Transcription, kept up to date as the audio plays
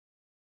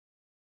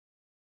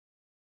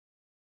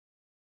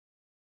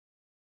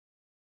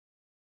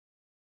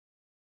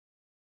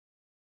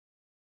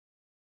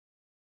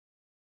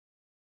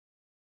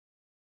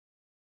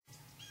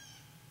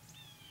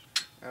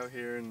Out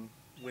here in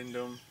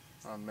Wyndham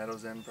on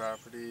Meadows End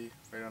property,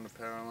 right on the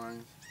power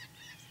lines.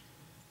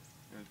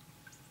 Gonna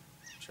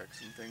check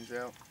some things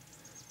out.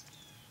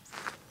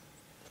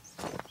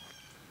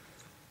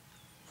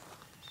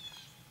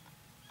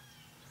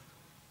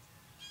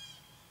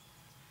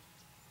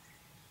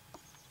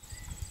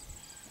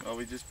 Well,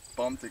 we just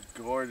bumped a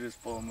gorgeous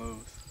bull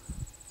moose.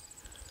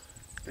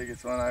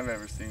 Biggest one I've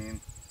ever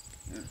seen.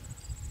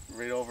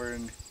 Right over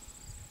in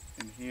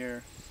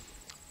here.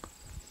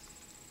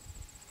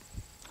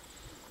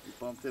 We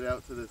bumped it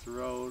out to this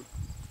road,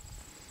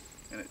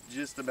 and it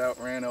just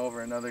about ran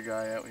over another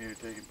guy out here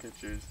taking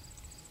pictures.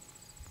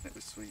 It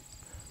was sweet.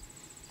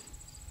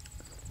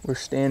 We're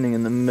standing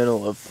in the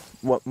middle of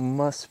what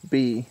must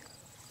be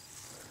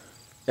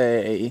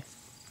a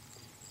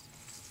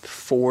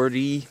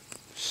 40,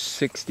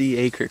 60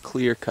 acre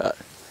clear cut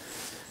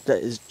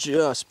that is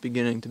just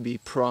beginning to be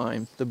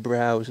primed. The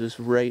browse is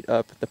right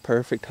up at the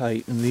perfect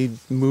height, and these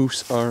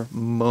moose are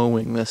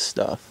mowing this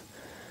stuff.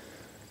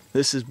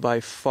 This is by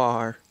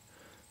far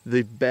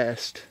the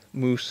best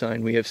moose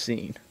sign we have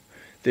seen.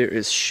 There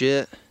is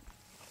shit,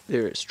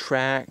 there is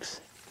tracks,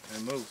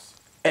 And moose.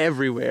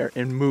 everywhere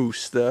in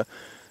moose. The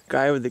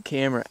guy with the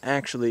camera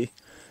actually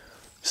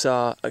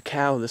saw a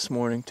cow this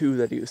morning too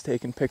that he was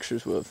taking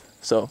pictures with.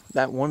 So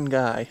that one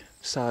guy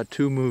saw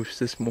 2 moose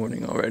this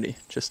morning already,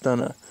 just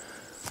on a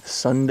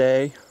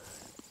Sunday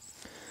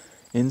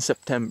in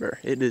September.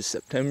 It is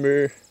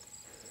September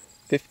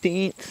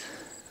 15th.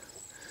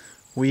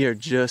 We are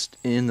just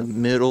in the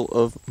middle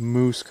of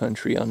moose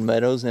country on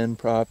Meadows End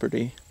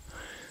property.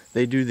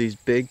 They do these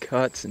big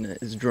cuts and it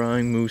is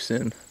drawing moose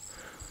in.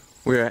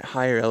 We're at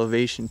higher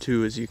elevation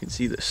too, as you can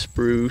see the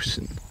spruce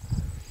and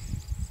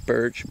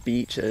birch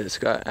beech that it's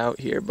got out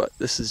here, but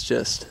this is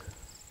just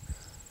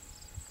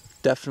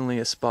definitely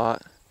a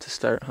spot to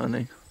start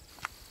hunting.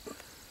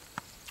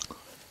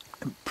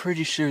 I'm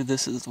pretty sure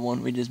this is the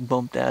one we just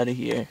bumped out of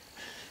here.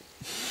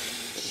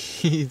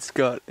 He's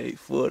got a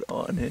foot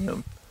on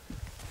him.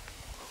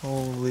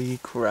 Holy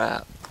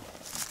crap.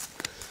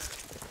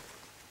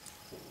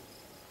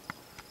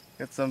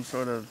 Got some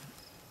sort of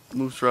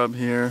moose rub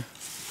here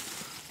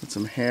with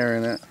some hair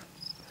in it.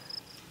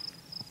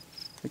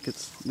 I think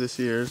it's this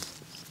year's.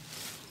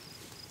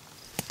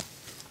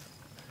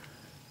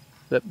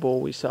 That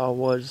bull we saw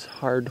was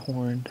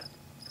hard-horned,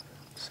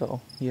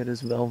 so he had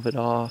his velvet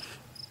off.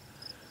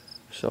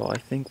 So I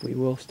think we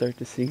will start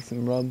to see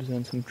some rubs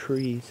on some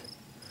trees.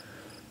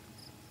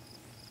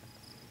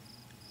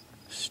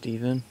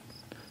 Steven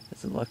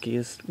is the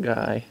luckiest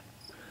guy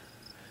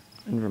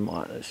in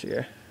Vermont this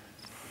year.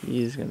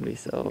 He's gonna be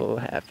so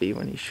happy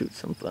when he shoots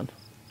something.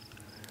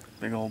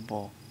 Big old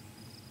bull.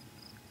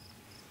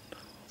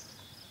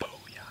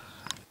 Booyah.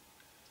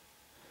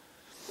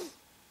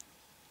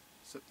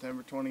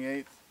 September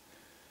 28th.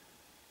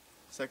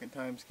 Second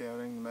time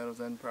scouting the Meadows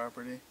End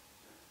property.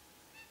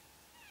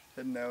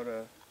 Heading out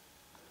a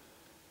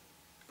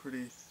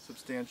pretty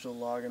substantial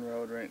logging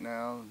road right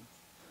now and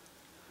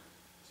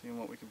seeing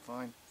what we can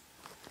find.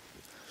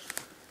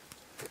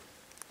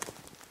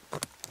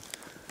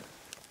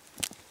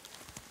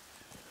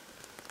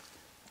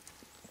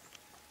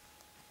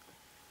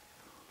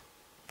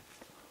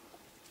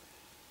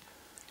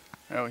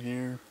 Out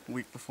here, a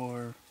week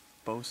before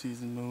bow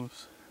season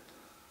moves.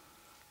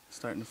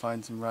 Starting to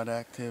find some rut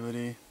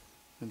activity.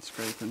 Been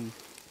scraping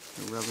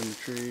and rubbing the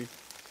tree.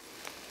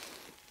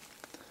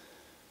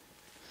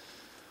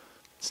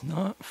 It's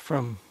not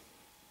from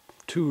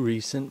too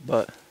recent,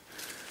 but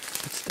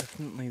it's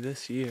definitely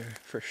this year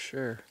for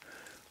sure.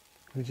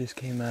 We just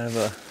came out of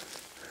a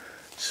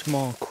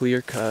small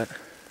clear cut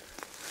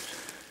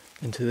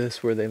into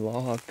this where they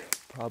logged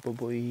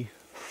probably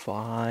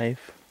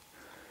 5,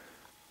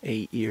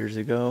 8 years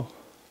ago.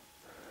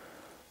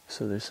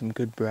 So there's some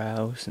good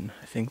browse, and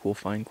I think we'll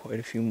find quite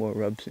a few more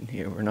rubs in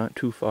here. We're not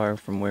too far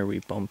from where we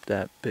bumped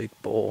that big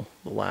bull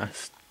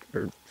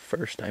the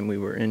first time we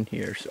were in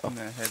here, so And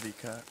that heavy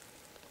cut.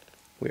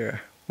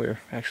 we're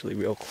actually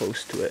real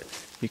close to it.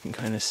 You can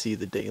kind of see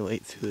the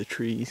daylight through the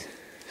trees.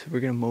 So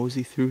we're gonna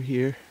mosey through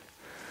here,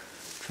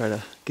 try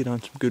to get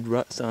on some good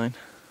rut sign.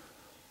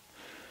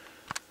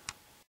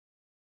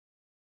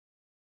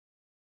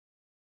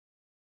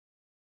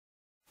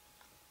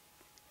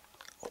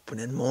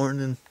 Opening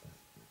morning,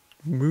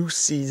 moose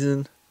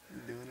season,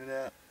 Doing it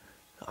at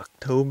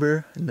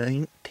October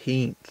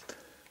 19th.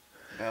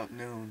 about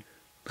noon.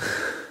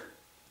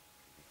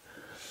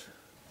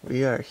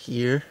 We are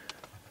here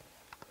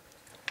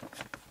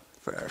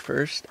for our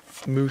first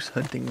moose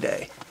hunting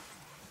day.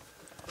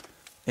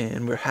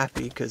 And we're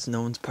happy because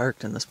no one's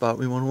parked in the spot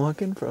we want to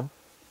walk in from.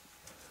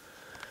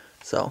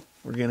 So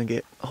we're gonna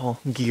get all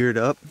geared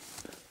up,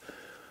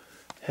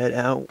 head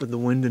out with the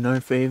wind in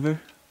our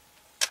favor,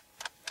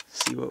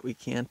 see what we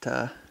can't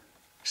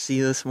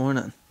see this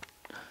morning.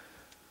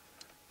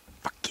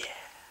 Fuck yeah.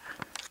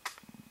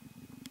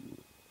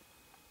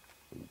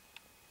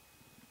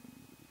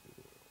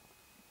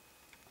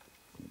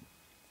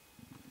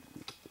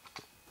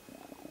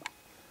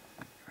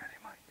 Ready,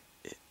 Mike?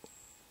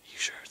 You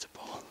sure it's a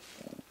bull?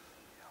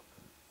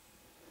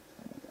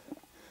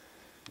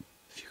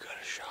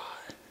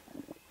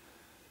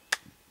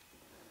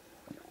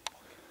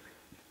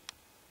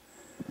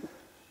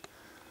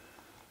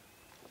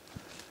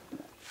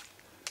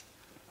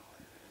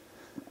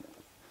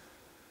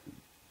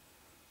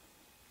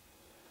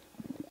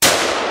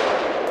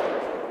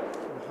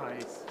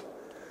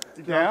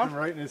 Down?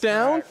 Right in his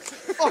Down? tracks.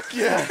 Fuck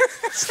yeah!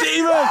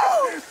 Steven!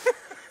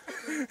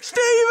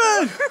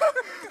 Steven!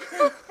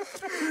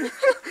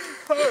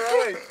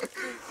 Alright.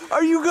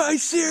 Are you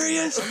guys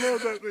serious? No,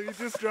 he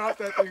just dropped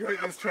that thing right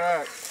in his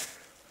tracks.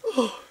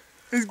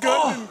 His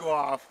gun didn't go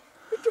off.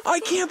 I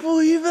can't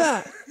believe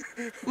that.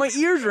 My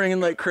ears ringing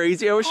like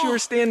crazy. I wish you were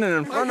standing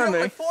in front of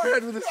My me.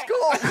 forehead with a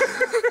skull.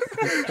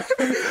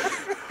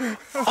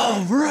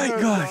 Oh, right,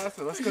 guys.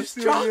 Awesome. Let's go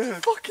see Drop what he the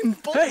is. fucking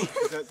bolt. Hey,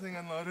 Is that thing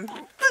unloaded?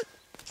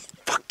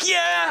 fuck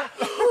yeah!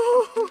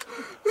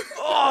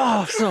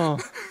 Awesome.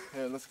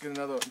 Here, let's get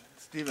another one.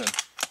 Steven.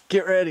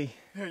 Get ready.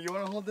 Here, you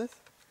want to hold this?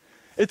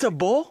 It's a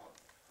bull?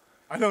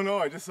 I don't know.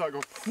 I just saw it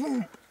go.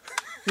 Boom.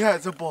 Yeah,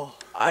 it's a bull.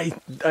 I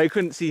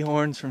couldn't see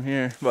horns from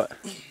here, but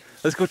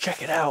let's go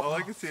check it out. All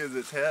I can see is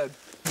its head.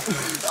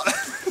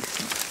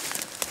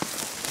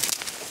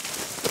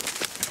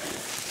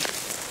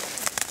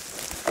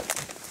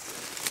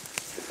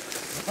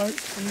 I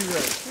see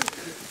that.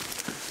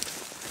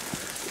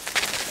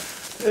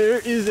 There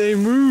is a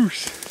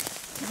moose.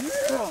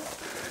 Yeah.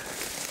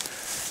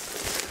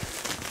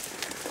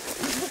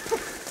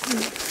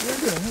 Where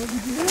the hell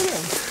did you hit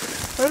him?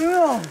 I don't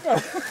know.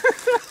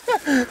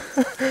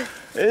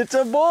 It's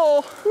a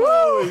bull.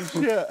 Holy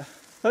shit.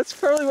 That's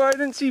probably why I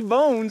didn't see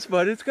bones,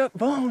 but it's got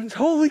bones.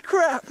 Holy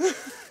crap.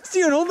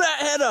 Steven, hold that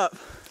head up.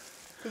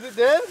 Is it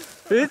dead?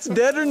 It's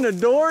deader than a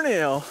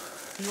doornail.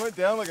 He went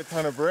down like a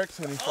ton of bricks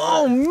when he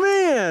Oh, fired.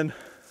 man.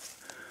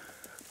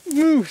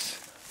 Moose.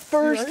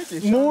 Dude, I think they First shot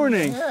him in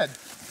morning. the head.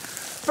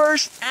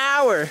 First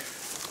hour.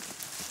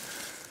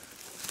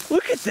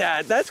 Look at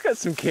that. That's got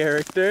some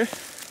character.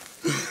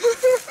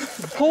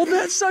 Hold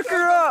that sucker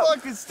up.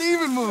 Fucking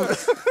Steven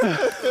moose.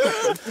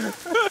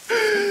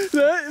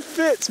 That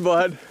fits,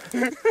 bud.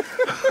 Look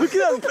at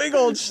that big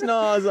old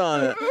schnoz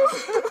on it.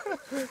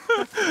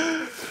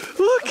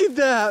 Look at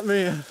that,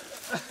 man.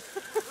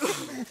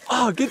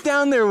 Oh, get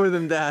down there with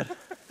him, Dad.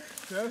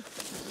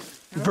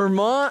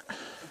 Vermont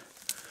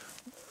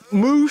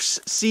Moose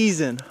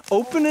season,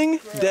 opening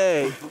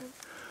day.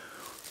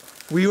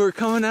 We were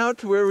coming out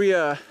to where we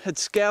had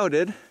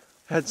scouted,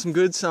 had some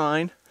good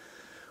sign.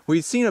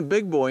 We'd seen a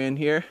big boy in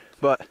here,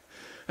 but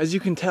as you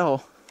can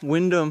tell,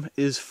 Wyndham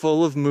is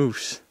full of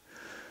moose.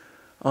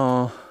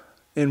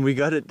 And we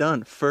got it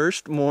done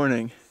first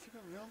morning.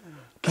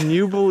 Can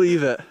you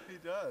believe it? He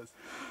does.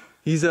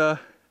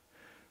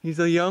 He's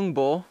a young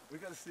bull, We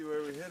gotta see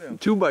where we hit him.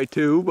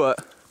 2x2, but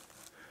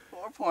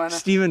 4-pointer.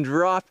 Steven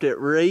dropped it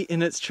right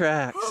in its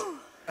tracks.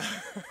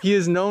 He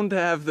is known to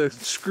have the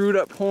screwed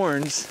up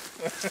horns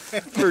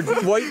for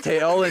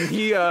whitetail, and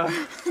he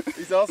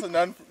He's also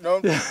known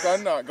for his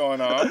gun not going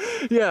off.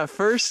 yeah,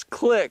 first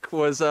click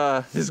was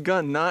his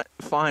gun not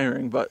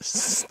firing, but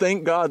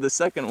thank God the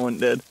second one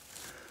did.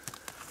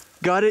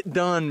 Got it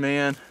done,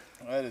 man.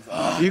 That is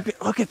awesome. You can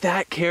look at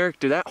that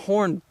character. That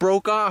horn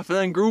broke off and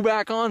then grew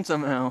back on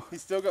somehow.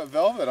 He's still got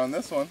velvet on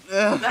this one.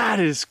 That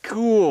is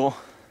cool.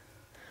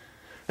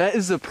 That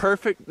is the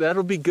perfect.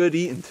 That'll be good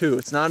eating too.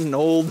 It's not an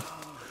old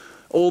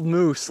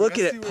moose. Look at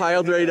Let's see it where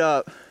piled you hit right it.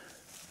 up.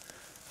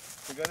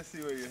 We gotta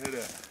see where you hit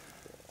it.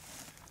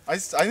 I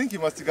think you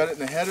must have got it in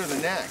the head or the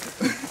neck.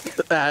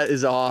 That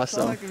is That's all I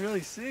awesome. can really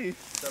see.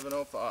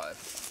 705.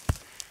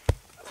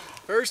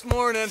 First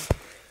morning.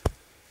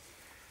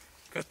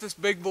 Got this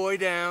big boy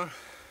down.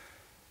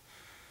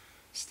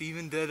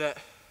 Steven did it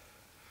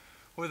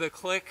with a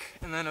click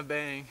and then a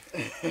bang.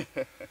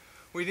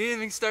 We didn't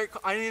even start.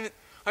 I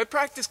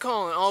practiced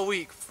calling all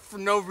week for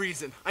no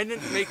reason. I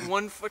didn't make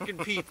one fucking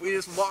peep. We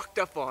just walked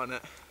up on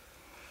it.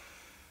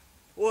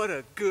 What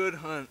a good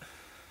hunt.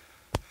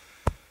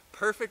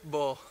 Perfect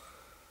bull.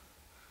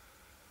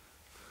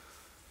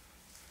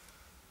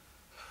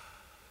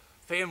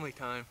 Family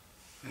time.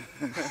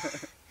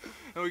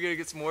 And we gotta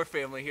get some more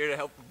family here to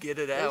help get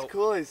it out. That's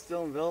cool. He's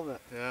still in velvet.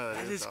 Yeah,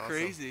 That is awesome.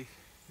 crazy.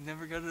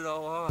 Never got it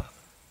all off.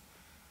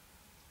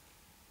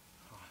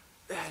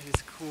 That is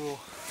cool.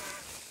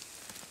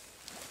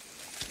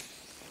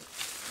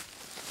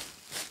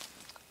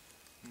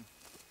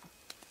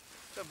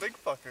 It's a big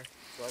fucker.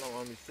 So I don't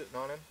want to be sitting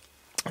on him.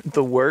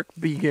 The work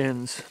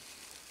begins.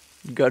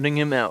 Gutting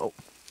him out.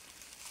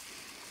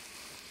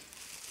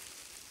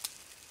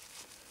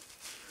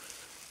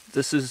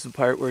 This is the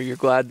part where you're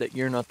glad that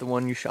you're not the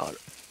one you shot,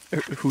 or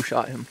who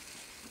shot him.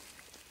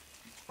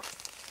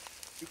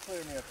 You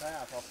clear me a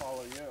path, I'll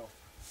follow you.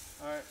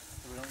 Alright,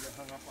 so we don't get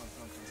hung up on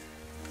something.